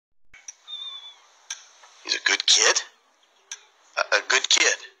kid. A good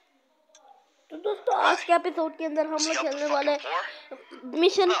kid. तो दोस्तों आज के एपिसोड के अंदर हम लोग खेलने वाले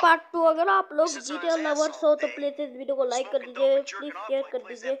मिशन पार्ट 2। अगर आप लोग GTA लवर्स हो तो प्लीज इस वीडियो को लाइक कर दीजिए, प्लीज शेयर कर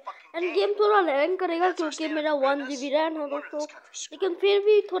दीजिए। एंड गेम थोड़ा लैग करेगा क्योंकि मेरा 1 GB रैम है दोस्तों, लेकिन फिर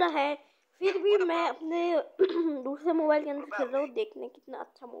भी थोड़ा है। फिर भी मैं अपने दूसरे मोबाइल के अंदर खेल रहा हूँ, देखने कितना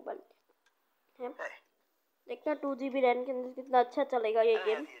अच्छा मोबाइल है, देखना 2 GB रैम के अंदर कितना अच्छा चलेगा ये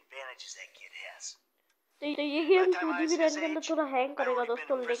गेम। तो ये गेम 2 GB रैम के अंदर थोड़ा हैंग करेगा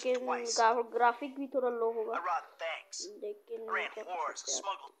दोस्तों, लेकिन ग्राफिक भी थोड़ा लो होगा, लेकिन क्या कर सकते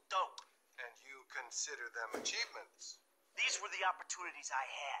हैं। And you consider them achievements? These were the opportunities I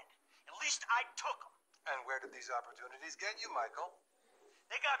had. At least I took them. And where did these opportunities get you, Michael?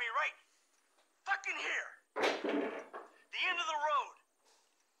 They got me right fucking here. The end of the road.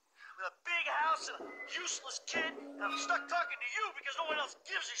 With a big house and a useless kid. And I'm stuck talking to you because no one else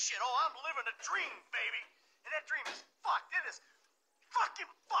gives a shit. Oh, I'm living a dream, baby. And that dream is fucked. It is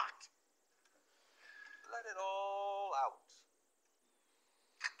fucking fucked. Let it all out.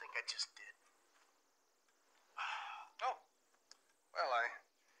 I think I just did. Oh. Well, I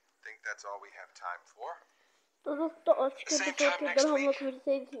think that's all we have time for. तो दोस्तों आज के episode के अंदर हम लोग फिर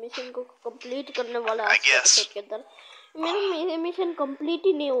से इस मिशन को कंप्लीट करने वाला है। आज के एपिसोड के अंदर मेरा मिशन कंप्लीट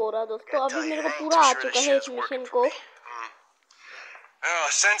ही नहीं हो रहा दोस्तों, अभी मेरे को पूरा आ चुका है इस मिशन को।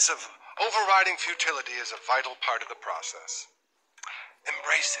 A sense of overriding futility is a vital part of the process.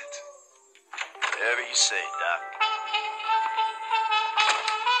 Embrace it. Whatever you say, Doc.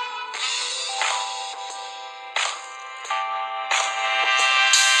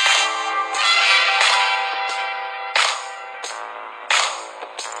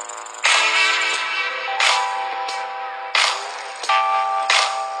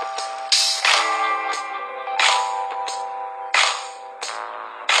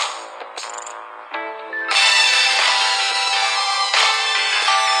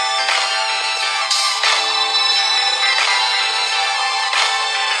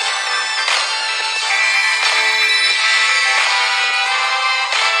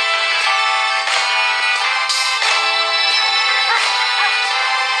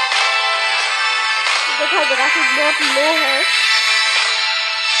 देखा ग्राफिक बहुत लो है।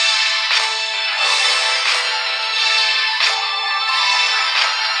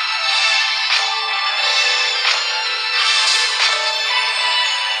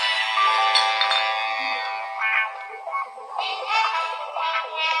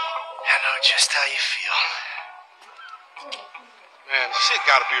 I know just how you feel. Man, shit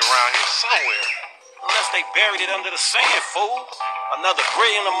gotta be around here somewhere. Unless they buried it under the sand, fool. Another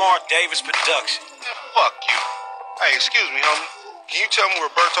brilliant Lamar Davis production. Man, fuck you. Hey, excuse me, homie. Can you tell me where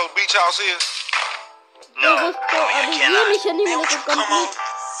Berto's beach house is? No, दोस्तों I अभी ये cannot. Mission ही मेरे को complete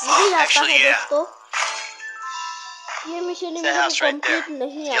नहीं आता है दोस्तों, ये मिशन ही मेरे को कंप्लीट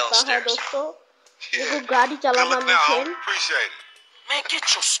नहीं आता है दोस्तों। देखो गाड़ी चलाना mission. Appreciate it. Man, get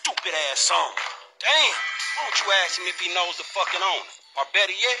your stupid ass on. Damn. Why don't you ask him if he knows the fucking owner? Or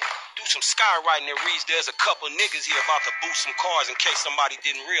better yet, do some skywriting that reads there's a couple niggas here about to boost some cars in case somebody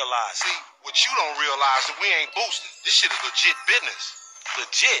didn't realize. See, what you don't realize is we ain't boosting. This shit is legit business.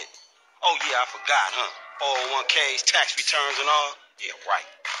 Legit? Oh yeah, I forgot, huh? 401ks, tax returns and all? Yeah, right.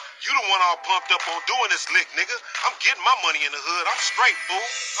 You the one all pumped up on doing this lick, nigga. I'm getting my money in the hood. I'm straight, fool.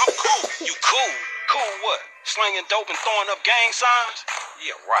 I'm cool. You cool? Cool what? Slinging dope and throwing up gang signs?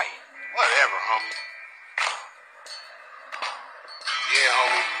 Yeah, right. Whatever, homie. Yeah,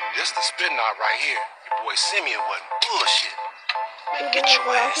 homie. This the spit knot right here. Your boy Simeon wasn't bullshit. Man, get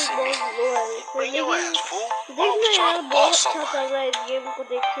your ass in me. Bring your ass, fool. I was देखना trying यार to बहुत boss अच्छा somebody. चल रहा है इस game को,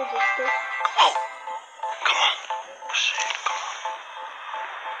 देखिए दोस्तों। Come on. Come on. Shit, come on.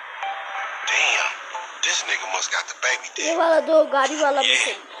 Damn. This nigga must got the baby ये dick. वाला जो गाड़ी वाला Yeah.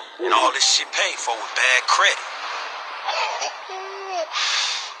 Mission, And all this shit paid for with bad credit.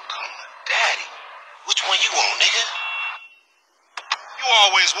 Come on, daddy. Which one you on, nigga? You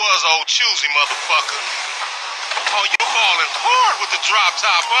always was old choosy, motherfucker. Oh, you falling hard with the drop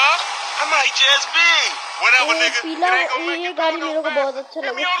top, huh? I might just be. Whatever, ये nigga. पीला It ain't gonna make ये you गाड़ी go मेरे no को faster. बहुत अच्छा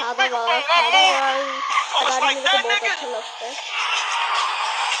Get me लगा, on the सादा speakerphone, गाड़ी Oh, it's गाड़ी like मेरे को that, बहुत nigga? अच्छा लगता है।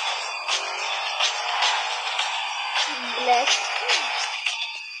 Black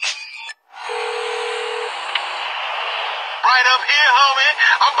Right up here, homie.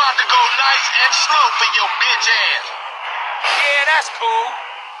 I'm about to go nice and slow for your bitch ass. Yeah, that's cool.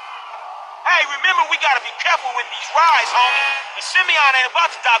 Hey, remember we gotta be careful with these rides, homie. And Simeon ain't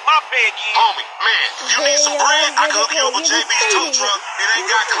about to dock my pay again. Homie, man, you need some bread? I can hook you up with JB's tow truck. It ain't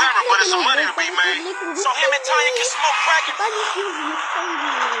got glamour, but it's some money to be made. So him and Tanya can smoke crack and... पता नहीं क्यों गुस्सा ही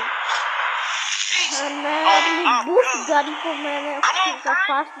नहीं है। Jesus मैं अपनी boost गाड़ी को मैंने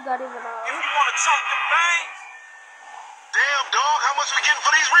फास्ट गाड़ी बना रहा हूँ. You wanna chunk them bangs? Damn, dog, how much we getting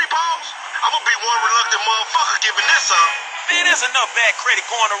for these repos? I'm gonna be one reluctant motherfucker giving this up. Man, there's enough bad credit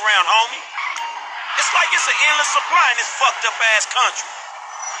going around, homie. It's like it's an endless supply in this fucked up ass country.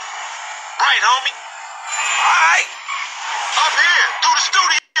 Right, homie. Alright. Up here, through the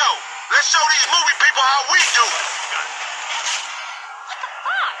studio. Let's show these movie people how we do it.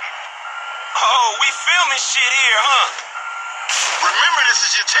 Oh, we filming shit here, huh? Remember, this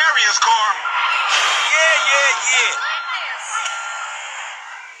is your Terrier's car. Yeah.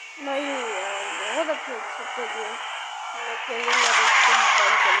 नहीं बहुत अच्छे game मैं खेलूंगा दोस्तों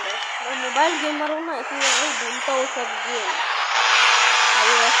mobile के अंदर. मैं mobile gamer हूँ ना, इसलिए मैं ढूंढता हूँ सब गेम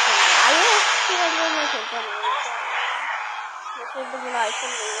iOS के अंदर मैं खेलता नहीं. वैसे तो मेरा आईफोन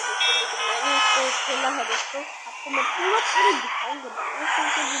नहीं है दोस्तों, लेकिन मैंने इसको खेला है दोस्तों. आपको मैं पूरा दिखाऊंगा दोस्तों,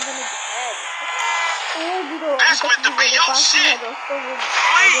 जो मैंने दिखाया है दोस्तों. वो वीडियो अभी तक भी मेरे पास ही है दोस्तों, वो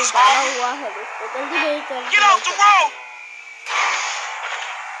वीडियो डाला हुआ है दोस्तों. जल्दी मेरे channel Get off the road!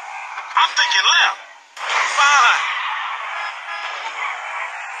 I'm thinking left. Fine.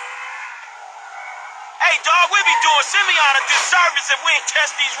 Hey, dog, we be doing Simeon a disservice if we ain't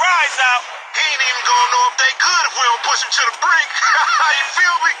test these rides out. He ain't even gonna know if they good if we don't push him to the brink. You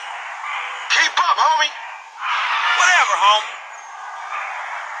feel me? Keep up, homie. Whatever, homie.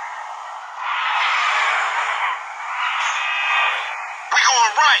 We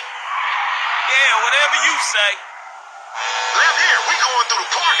going right. Yeah, whatever you say. Left here, we going through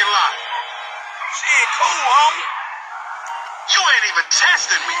the parking lot. Shit, cool, homie. You ain't even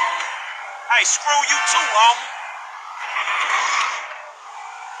testing me. Hey, screw you too, homie.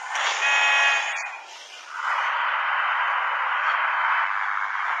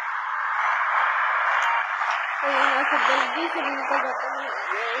 तो यहाँ से जल्दी से निकल जाता हूँ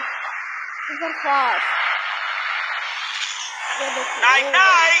super fast. ये देखिए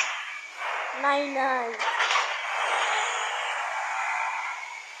Night. Night.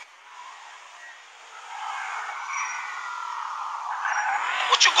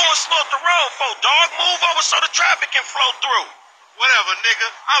 What you going slow up the road for, dog? Move over so the traffic can flow through. Whatever, nigga.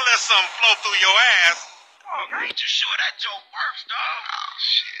 I'll let something flow through your ass. Oh, ain't you sure that joke works, dog? Oh,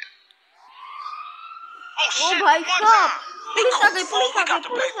 shit. Oh, O shit. भाई One साहब, time. Be police uh cool, गई, fool. We got the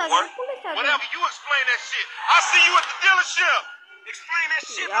police uh paperwork. गई. Whatever, you explain that shit. I'll see you at the dealership. Explain that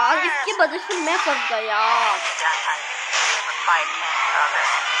shit. यार my इसकी ass. वजह से मैं फंस गया.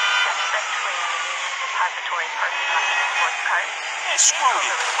 Man, screw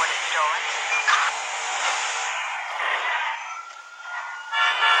you.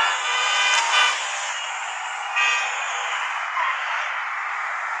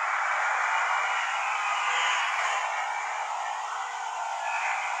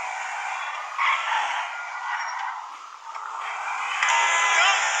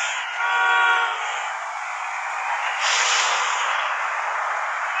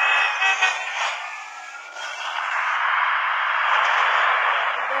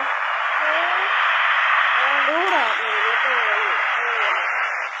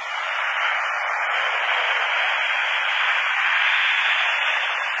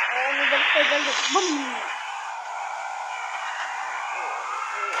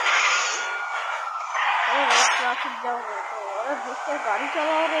 Traffic jam है तो अरे दोस्तों गाड़ी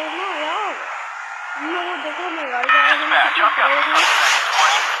चला रहे हो ना यार, तुम लोग देखो मैं गाड़ी चला रही हूँ.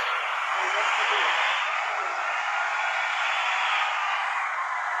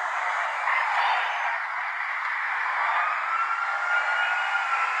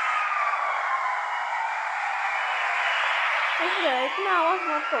 इतना आवाज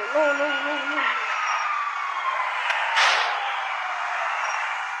मत करो. लो.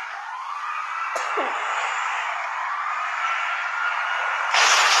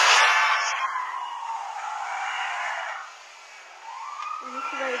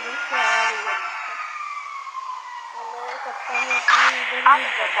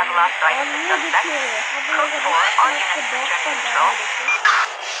 Officers have lost sight of the suspect. Code 4, all units return to control.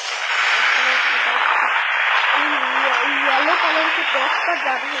 Yellow colour के बॉक्स पर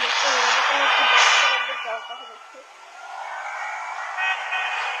जा रही है. येलो कलर के बॉक्स पर अंदर जाता है.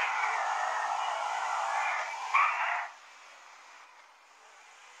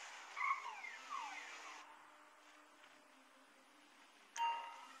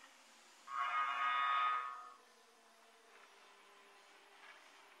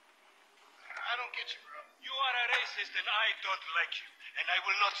 I don't get you, bro. You are a racist and I don't like you. And I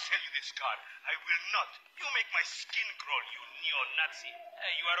will not sell you this car. I will not. You make my skin crawl, you neo-Nazi.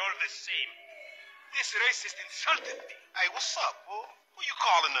 Hey, you are all the same. This racist insulted me. Hey, what's up, bro? Who you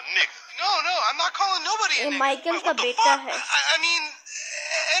calling a nigga? No, I'm not calling nobody a ये nigga. Michael What का the बेटा fuck? है। I mean,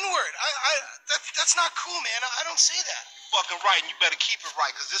 N-word. That's not cool, man. I don't say that. Fucking right, and you better keep it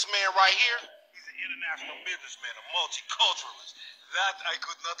right, because this man right here, he's an international businessman, a multiculturalist. That I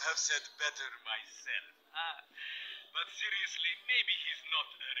could not have said better myself. But seriously, maybe he's not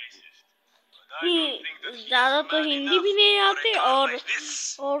a racist. But I don't think that he is ज़्यादा तो man Hindi enough भी नहीं for a आती guy और like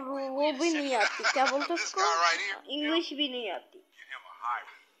this. वो भी नहीं आती, क्या बोलते This उसको, guy right here, इंग्लिश भी नहीं आती। Get him a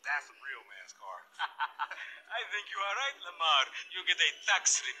hybrid. That's a real man's car. I think you are right, Lamar. You get a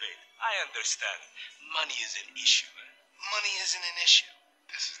tax rebate. I understand. Money is an issue. Money isn't an issue.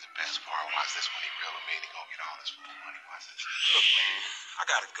 This is the best part. Watch this when he real and mean. He gonna get all this full money. Watch this. Look, man, I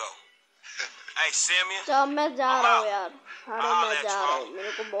gotta go. Hey, Simeon. तो मैं जा रहा हूँ यार, हाँ मैं जा रहा हूँ,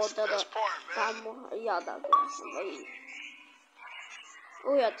 मेरे को बहुत ज़्यादा काम याद आ गया भाई।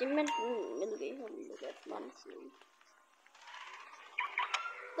 ओह अचीवमेंट मिल गई हम लोग आसमान से।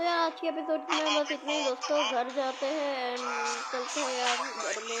 तो यार आज के एपिसोड में बस इतने ही दोस्तों, घर जाते हैं एंड चलते हैं यार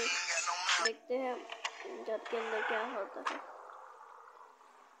घर में, देखते हैं घर के अंदर क्या होता है।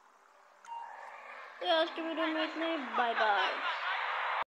 तो आज के वीडियो में इतने, बाय बाय।